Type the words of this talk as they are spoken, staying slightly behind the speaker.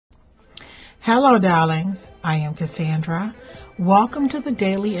Hello, darlings. I am Cassandra. Welcome to the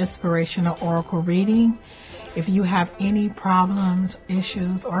Daily Inspirational Oracle Reading. If you have any problems,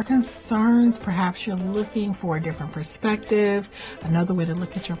 issues, or concerns, perhaps you're looking for a different perspective, another way to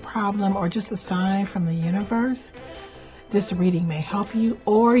look at your problem, or just a sign from the universe, this reading may help you,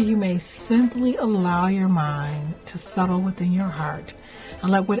 or you may simply allow your mind to settle within your heart and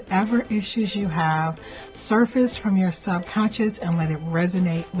let whatever issues you have surface from your subconscious and let it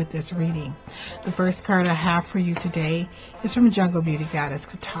resonate with this reading. The first card I have for you today is from Jungle Beauty Goddess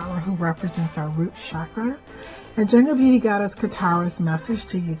Katara, who represents our root chakra. And Jungle Beauty Goddess Katara's message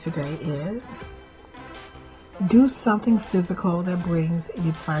to you today is, do something physical that brings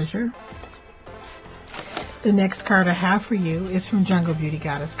you pleasure. The next card I have for you is from Jungle Beauty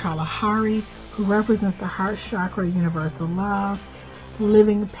Goddess Kalahari, who represents the heart chakra, universal love,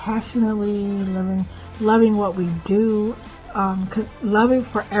 living passionately, loving what we do, loving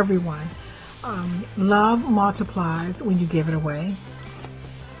for everyone. Love multiplies when you give it away.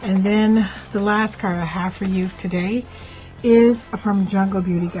 And then the last card I have for you today is from Jungle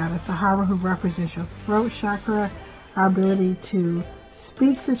Beauty Goddess Sahara, who represents your throat chakra, our ability to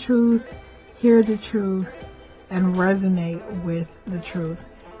speak the truth, hear the truth, and resonate with the truth.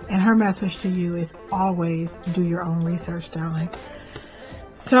 And her message to you is always do your own research, darling.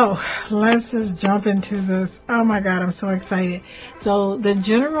 So let's just jump into this. Oh my God, I'm so excited. So the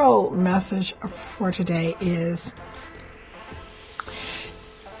general message for today is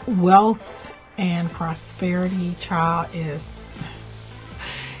wealth and prosperity, child, it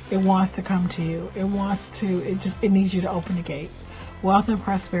wants to come to you. It needs you to open the gate. Wealth and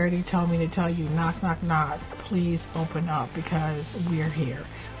prosperity told me to tell you, knock, knock, knock. Please open up because we're here.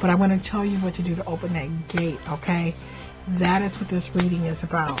 But I'm going to tell you what to do to open that gate, okay? That is what this reading is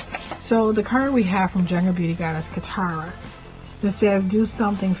about. So the card we have from Jungle Beauty Goddess Katara, that says, do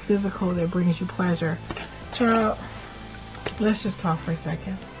something physical that brings you pleasure. Child, let's just talk for a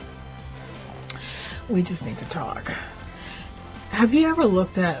second. We just need to talk. Have you ever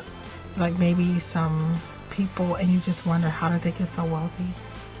looked at, like, maybe some people and you just wonder, how did they get so wealthy?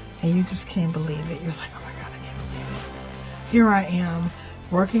 And you just can't believe it. You're like, oh my God, I can't believe it. Here I am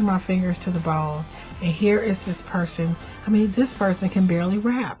working my fingers to the bone, and here is this person. I mean, this person can barely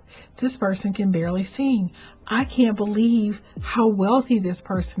rap. This person can barely sing. I can't believe how wealthy this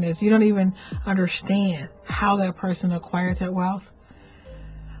person is. You don't even understand how that person acquired that wealth.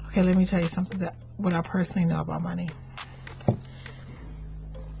 Okay, let me tell you something what I personally know about money.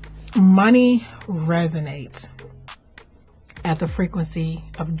 Money resonates at the frequency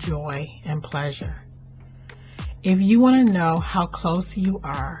of joy and pleasure. If you want to know how close you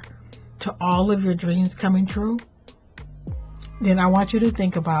are to all of your dreams coming true, then I want you to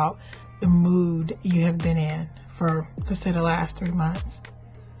think about the mood you have been in for, let's say, the last 3 months.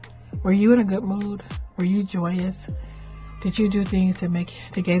 Were you in a good mood? Were you joyous? Did you do things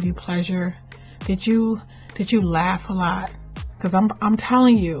that gave you pleasure? Did you laugh a lot? Because I'm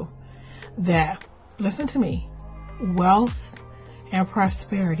telling you that, listen to me, wealth and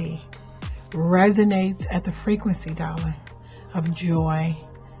prosperity resonates at the frequency, darling, of joy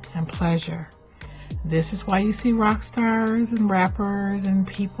and pleasure. This is why you see rock stars and rappers and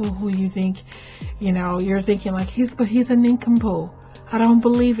people who you think, you're thinking like, but he's a nincompoop. I don't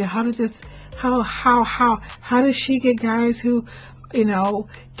believe it. How does she get guys who,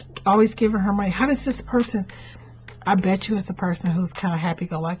 always giving her money? How does this person? I bet you it's a person who's kind of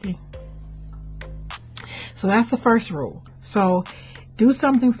happy-go-lucky. So that's the first rule. So do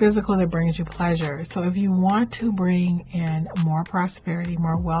something physical that brings you pleasure. So if you want to bring in more prosperity,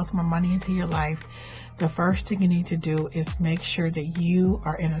 more wealth, more money into your life, the first thing you need to do is make sure that you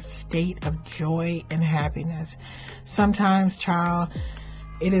are in a state of joy and happiness. Sometimes, child,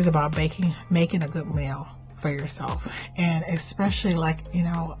 it is about making a good meal for yourself. And especially like,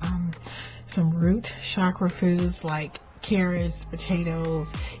 some root chakra foods like carrots, potatoes,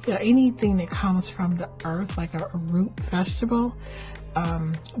 anything that comes from the earth, like a root vegetable.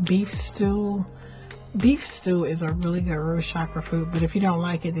 Beef stew is a really good root chakra food, but if you don't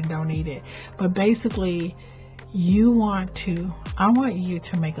like it, then don't eat it. But basically, I want you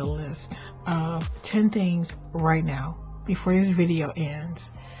to make a list of 10 things right now before this video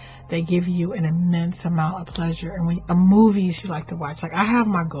ends. They give you an immense amount of pleasure. And movies you like to watch, like I have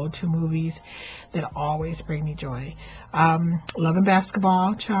my go-to movies that always bring me joy. Love and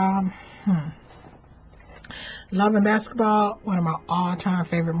Basketball, child. Love and Basketball, one of my all-time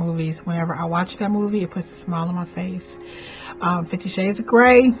favorite movies. Whenever I watch that movie, it puts a smile on my face. 50 Shades of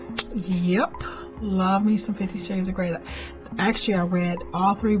Grey. Yep. Love me some 50 Shades of Grey. Actually, I read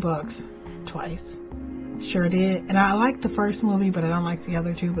all 3 books twice. Sure did. And I like the first movie, but I don't like the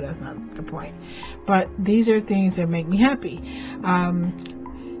other two, but that's not the point. But these are things that make me happy.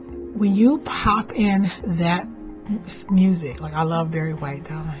 When you pop in that music, like I love Barry White,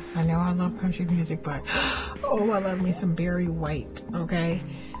 darling. I know I love country music, but oh, I love me some Barry White, okay?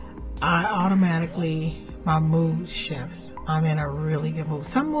 I automatically, my mood shifts. I'm in a really good mood.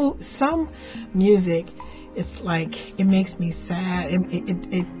 Some music, it's like, it makes me sad.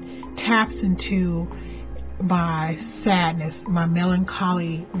 It taps into my sadness, my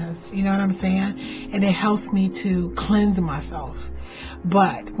melancholiness, you know what I'm saying? And it helps me to cleanse myself.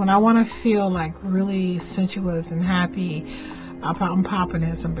 But when I want to feel like really sensuous and happy, I'm popping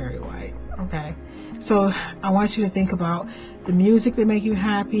in some Barry White, okay? So I want you to think about the music that make you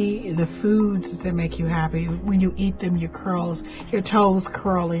happy, the foods that make you happy. When you eat them, your toes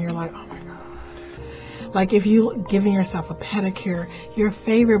curl, and you're like, oh my God. Like if you giving yourself a pedicure, your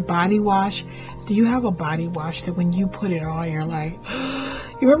favorite body wash. Do you have a body wash that when you put it on, you're like,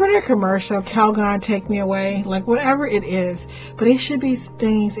 you remember that commercial, Calgon Take Me Away? Like whatever it is, but it should be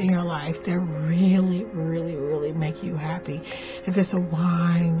things in your life that really, really, really make you happy. If it's a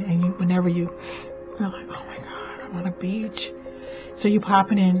wine, and whenever you're like, oh my God, I'm on a beach. So you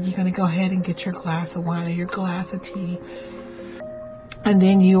pop it in, you're going to go ahead and get your glass of wine or your glass of tea. And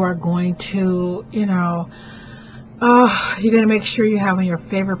then you are going to, you're going to make sure you have on your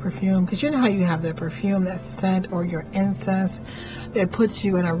favorite perfume, because you know how you have that perfume, that scent, or your incense that puts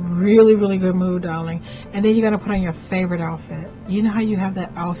you in a really, really good mood, darling. And then you're going to put on your favorite outfit. You know how you have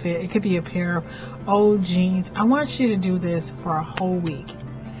that outfit? It could be a pair of old jeans. I want you to do this for a whole week.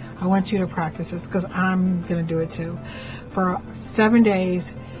 I want you to practice this, because I'm going to do it too. For 7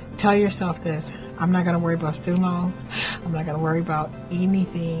 days, tell yourself this. I'm not going to worry about student loans. I'm not going to worry about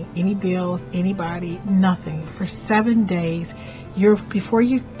anything, any bills, anybody, nothing. For 7 days, before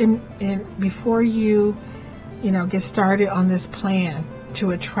you get started on this plan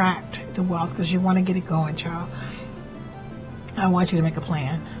to attract the wealth, because you want to get it going, child. I want you to make a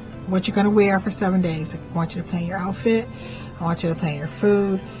plan. What you're going to wear for 7 days. I want you to plan your outfit. I want you to plan your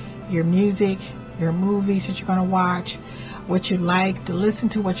food, your music, your movies that you're going to watch, what you like to listen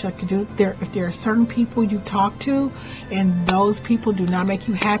to, what you like to do. If there are certain people you talk to and those people do not make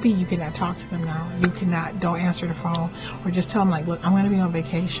you happy, you cannot talk to them now. Don't answer the phone, or just tell them like, look, I'm going to be on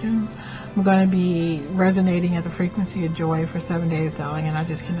vacation. I'm going to be resonating at the frequency of joy for 7 days, darling, and I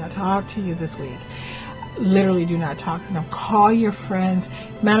just cannot talk to you this week. Literally do not talk to them. Call your friends.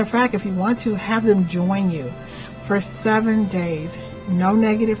 Matter of fact, if you want to, have them join you for 7 days. No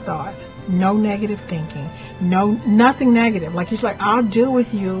negative thoughts, no negative thinking, nothing negative. Like you're like, I'll deal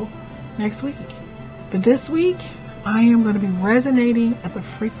with you next week. But this week, I am going to be resonating at the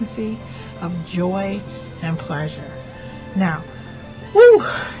frequency of joy and pleasure. Now,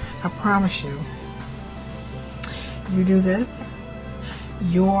 I promise you, you do this,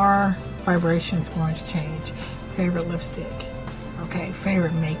 your vibration is going to change. Favorite lipstick, okay,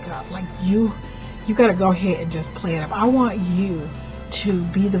 favorite makeup. Like you got to go ahead and just play it up. I want you to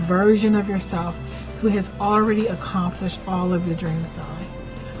be the version of yourself who has already accomplished all of your dreams, darling.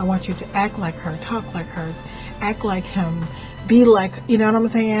 I want you to act like her, talk like her, act like him, be like, you know what I'm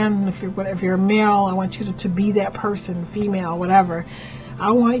saying? If you're a male, I want you to be that person, female, whatever.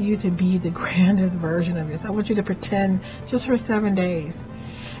 I want you to be the grandest version of yourself. I want you to pretend just for 7 days.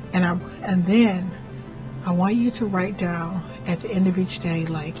 And then I want you to write down at the end of each day,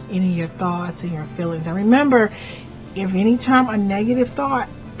 like any of your thoughts and your feelings. And remember, if anytime a negative thought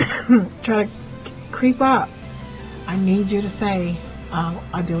try to creep up, I need you to say,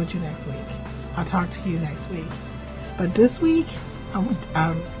 I'll deal with you next week. I'll talk to you next week. But this week,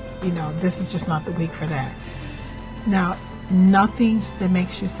 this is just not the week for that. Now, nothing that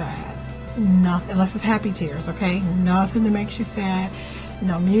makes you sad. Nothing, unless it's happy tears, okay? Nothing that makes you sad.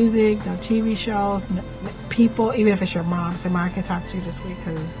 No music, no TV shows, no people, even if it's your mom. Say, Mom, I can talk to you this week,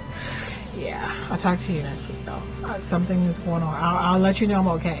 because, yeah, I'll talk to you next week, though. Something is going on. I'll let you know I'm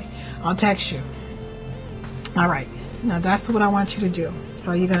okay. I'll text you. All right. Now, that's what I want you to do.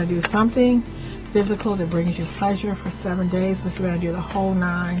 So you're going to do something physical that brings you pleasure for 7 days, but you're going to do the whole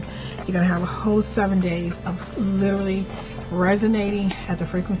 9. You're going to have a whole 7 days of literally resonating at the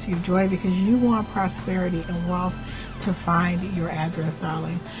frequency of joy, because you want prosperity and wealth to find your address,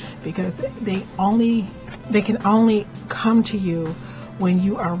 darling, because they can only come to you when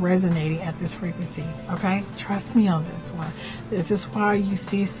you are resonating at this frequency. Okay, trust me on this one. This is why you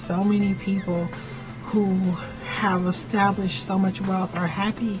see so many people who have established so much wealth are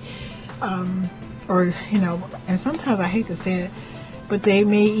happy, and sometimes I hate to say it, but they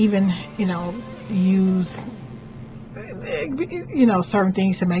may even use certain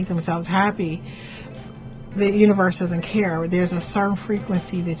things to make themselves happy. the universe doesn't care. There's a certain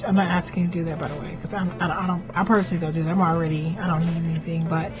frequency that I'm not asking you to do that, by the way, because I personally don't do that. I don't need anything,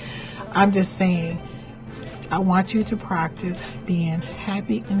 but I'm just saying, I want you to practice being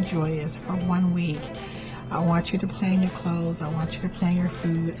happy and joyous for 1 week. I want you to plan your clothes. I want you to plan your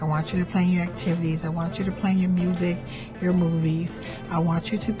food. I want you to plan your activities. I want you to plan your music, your movies. I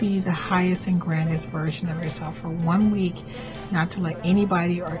want you to be the highest and grandest version of yourself for 1 week, not to let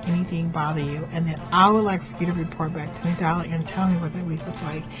anybody or anything bother you. And then I would like for you to report back to me, darling, and tell me what that week was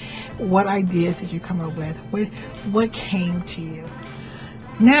like. What ideas did you come up with? What came to you?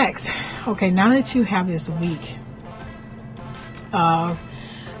 Next, okay, now that you have this week of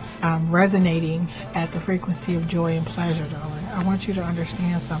resonating at the frequency of joy and pleasure, darling, I want you to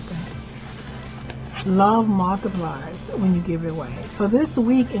understand something. Love multiplies when you give it away. So this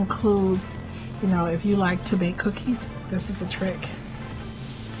week includes, if you like to bake cookies, this is a trick.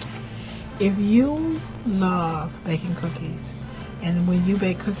 If you love baking cookies, and when you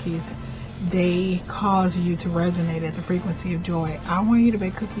bake cookies, they cause you to resonate at the frequency of joy, I want you to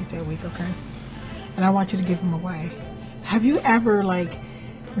bake cookies that week, okay? And I want you to give them away. Have you ever,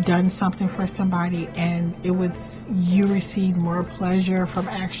 done something for somebody and you received more pleasure from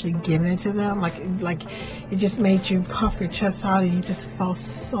actually giving it to them? Like it just made you puff your chest out and you just felt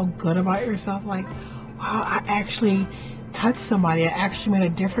so good about yourself. Like, wow, I actually touched somebody. I actually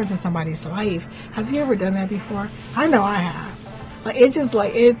made a difference in somebody's life. Have you ever done that before? I know I have. It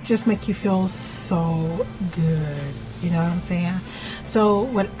just makes you feel so good. You know what I'm saying? So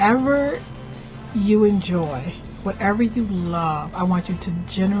whatever you enjoy, whatever you love, I want you to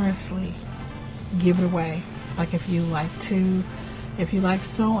generously give it away. Like if you like sewing, if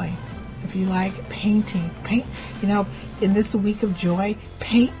you like painting, in this week of joy,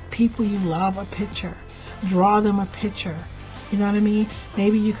 paint people you love a picture, draw them a picture. You know what I mean?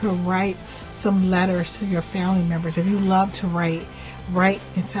 Maybe you could write some letters to your family members. If you love to write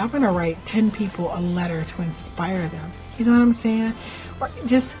and say, I'm going to write 10 people a letter to inspire them. You know what I'm saying? Or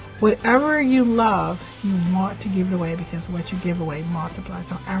just whatever you love, you want to give it away, because what you give away multiplies.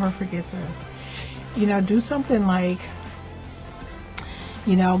 Don't ever forget this. Do something like,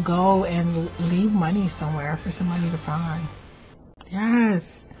 go and leave money somewhere for somebody to find.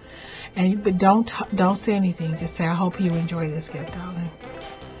 Yes. But don't say anything. Just say, I hope you enjoy this gift, darling,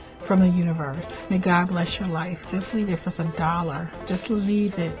 from the universe. May God bless your life. Just leave it if it's $1. Just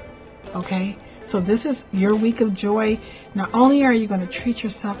leave it. Okay? So this is your week of joy. Not only are you going to treat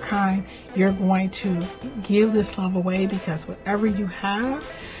yourself kind, you're going to give this love away, because whatever you have,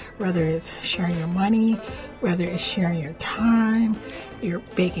 whether it's sharing your money, whether it's sharing your time, you're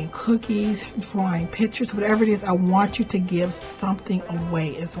baking cookies, drawing pictures, whatever it is, I want you to give something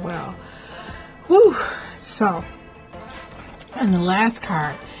away as well. Whew. So, and the last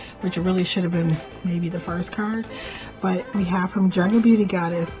card, which really should have been maybe the first card, but we have from Jungle Beauty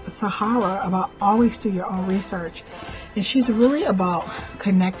Goddess Sahara about always do your own research. And she's really about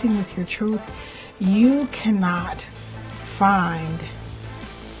connecting with your truth. You cannot find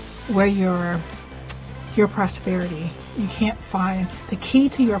where your prosperity, you can't find the key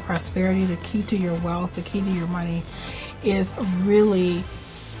to your prosperity, the key to your wealth, the key to your money is really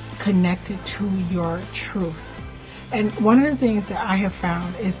connected to your truth. And one of the things that I have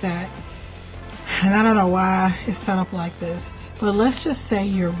found is that, and I don't know why it's set up like this, but let's just say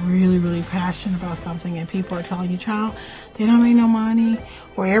you're really, really passionate about something and people are telling you, child, they don't make no money,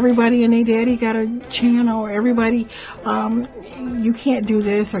 or everybody and their daddy got a channel, or everybody, you can't do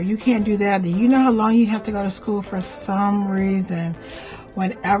this or you can't do that. Do you know how long you have to go to school? For some reason,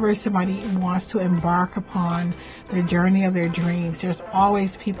 whenever somebody wants to embark upon the journey of their dreams, there's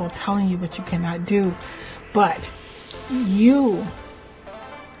always people telling you what you cannot do. But you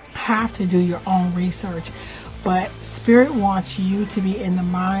have to do your own research. But Spirit wants you to be in the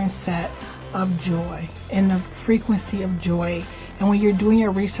mindset of joy, in the frequency of joy. And when you're doing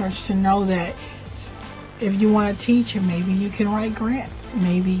your research, to know that if you want to teach, and maybe you can write grants,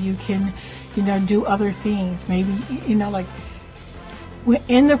 maybe you can, do other things. Maybe,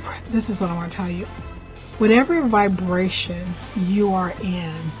 this is what I want to tell you. Whatever vibration you are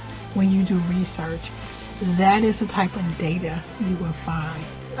in when you do research, that is the type of data you will find.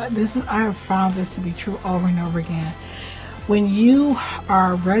 I have found this to be true over and over again. When you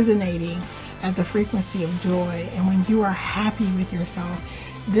are resonating at the frequency of joy, and when you are happy with yourself,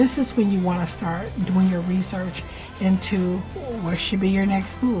 this is when you want to start doing your research into what should be your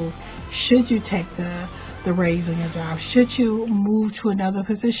next move. Should you take the raise on your job? Should you move to another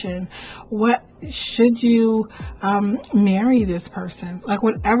position? What should you marry this person? Like,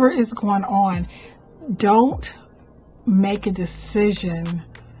 whatever is going on, don't make a decision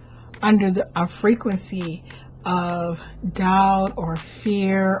under a frequency of doubt or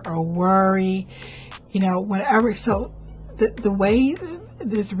fear or worry, whatever. So the way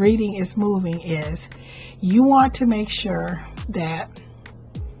this reading is moving is you want to make sure that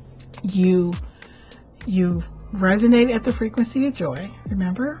you resonate at the frequency of joy.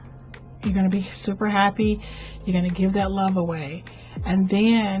 Remember, you're going to be super happy. You're going to give that love away. And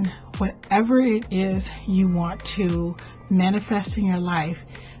then whatever it is you want to manifest in your life,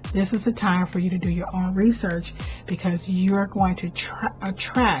 this is the time for you to do your own research, because you're going to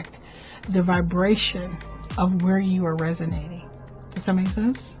attract the vibration of where you are resonating. Does that make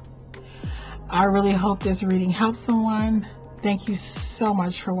sense? I really hope this reading helps someone. Thank you so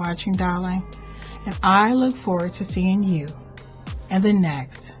much for watching, darling. And I look forward to seeing you in the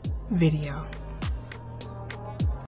next video.